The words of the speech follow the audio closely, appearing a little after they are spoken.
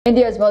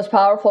India's most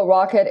powerful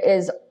rocket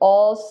is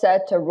all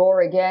set to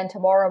roar again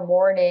tomorrow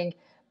morning.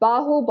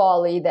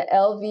 Bahubali, the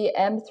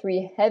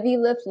LV-M3 heavy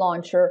lift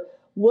launcher,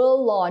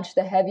 will launch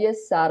the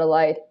heaviest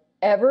satellite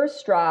ever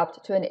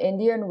strapped to an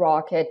Indian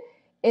rocket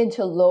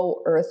into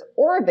low Earth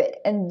orbit.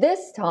 And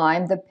this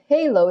time, the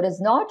payload is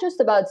not just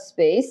about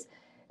space,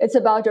 it's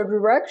about a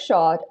direct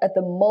shot at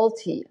the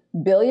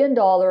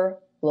multi-billion-dollar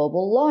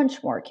global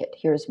launch market.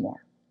 Here's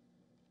more.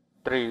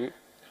 3,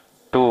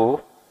 2,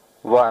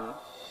 1,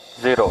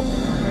 0.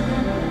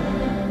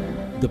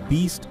 The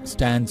beast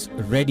stands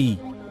ready.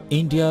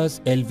 India's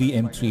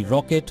LV-M3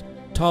 rocket,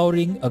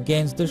 towering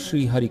against the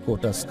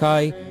Sriharikota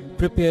sky,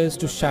 prepares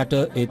to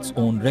shatter its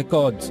own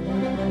records.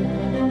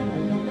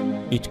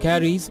 It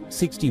carries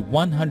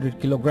 6,100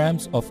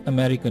 kilograms of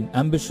American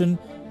ambition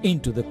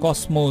into the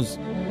cosmos.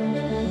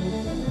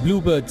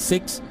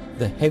 BlueBird-6,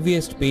 the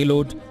heaviest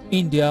payload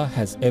India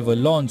has ever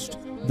launched.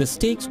 The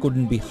stakes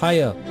couldn't be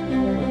higher.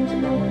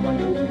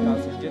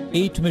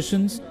 8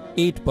 missions,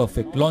 8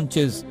 perfect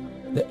launches.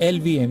 The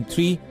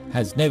LV-M3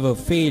 has never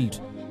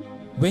failed.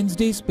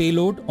 Wednesday's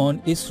payload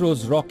on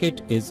ISRO's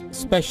rocket is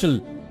special.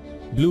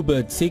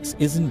 BlueBird-6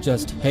 isn't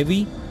just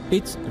heavy,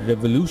 it's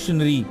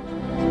revolutionary.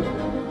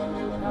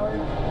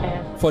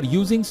 For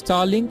using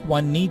Starlink,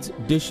 one needs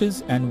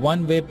dishes and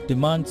OneWeb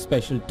demands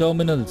special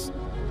terminals.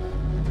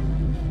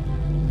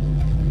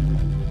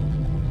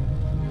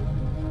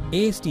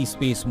 AST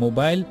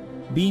SpaceMobile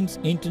beams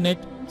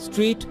internet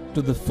straight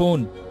to the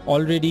phone,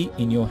 already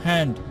in your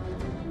hand.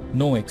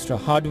 No extra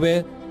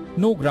hardware,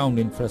 no ground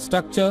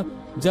infrastructure,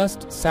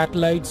 just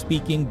satellite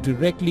speaking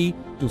directly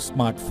to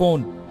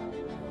smartphone.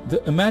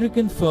 The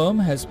American firm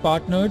has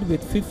partnered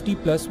with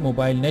 50+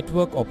 mobile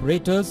network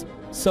operators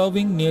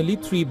serving nearly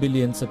 3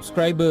 billion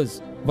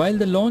subscribers. While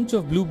the launch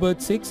of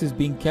BlueBird-6 is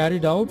being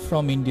carried out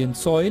from Indian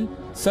soil,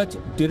 such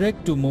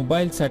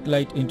direct-to-mobile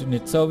satellite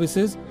internet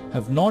services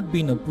have not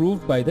been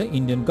approved by the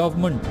Indian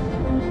government.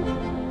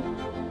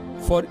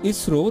 For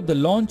ISRO, the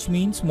launch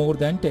means more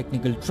than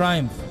technical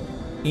triumph.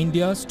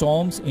 India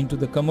storms into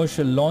the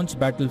commercial launch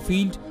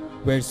battlefield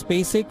where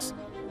SpaceX,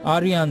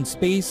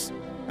 Arianespace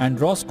and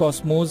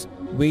Roscosmos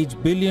wage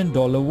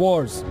billion-dollar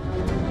wars.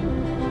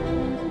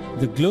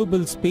 The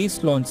global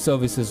space launch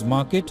services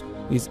market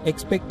is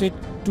expected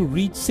to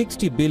reach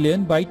 60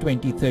 billion by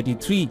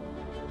 2033.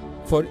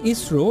 For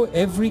ISRO,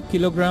 every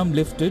kilogram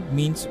lifted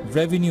means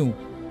revenue.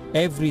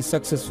 Every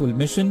successful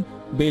mission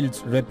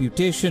builds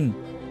reputation.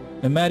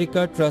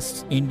 America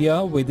trusts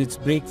India with its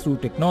breakthrough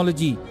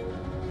technology.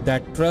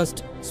 That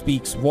trust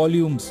speaks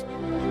volumes.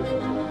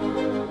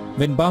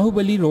 When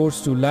Bahubali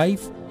roars to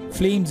life,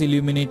 flames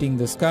illuminating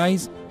the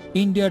skies,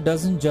 India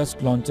doesn't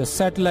just launch a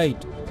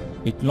satellite.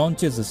 It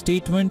launches a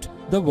statement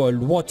the world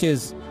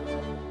watches.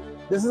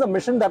 This is a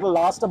mission that will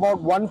last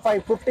about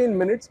 15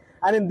 minutes,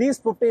 and in these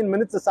 15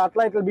 minutes the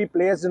satellite will be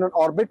placed in an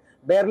orbit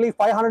barely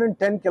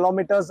 510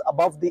 kilometers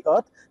above the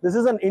Earth. This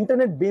is an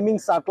internet beaming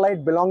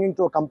satellite belonging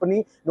to a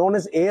company known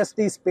as AST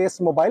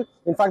SpaceMobile.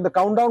 In fact, the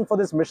countdown for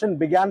this mission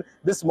began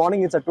this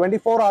morning. It's a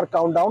 24-hour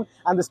countdown,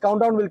 and this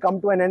countdown will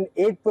come to an end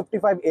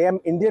 8:55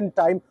 a.m. Indian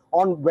time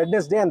on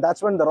Wednesday, and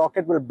that's when the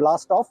rocket will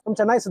blast off. From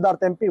Chennai,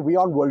 Siddharth MP,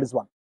 WION World is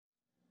One.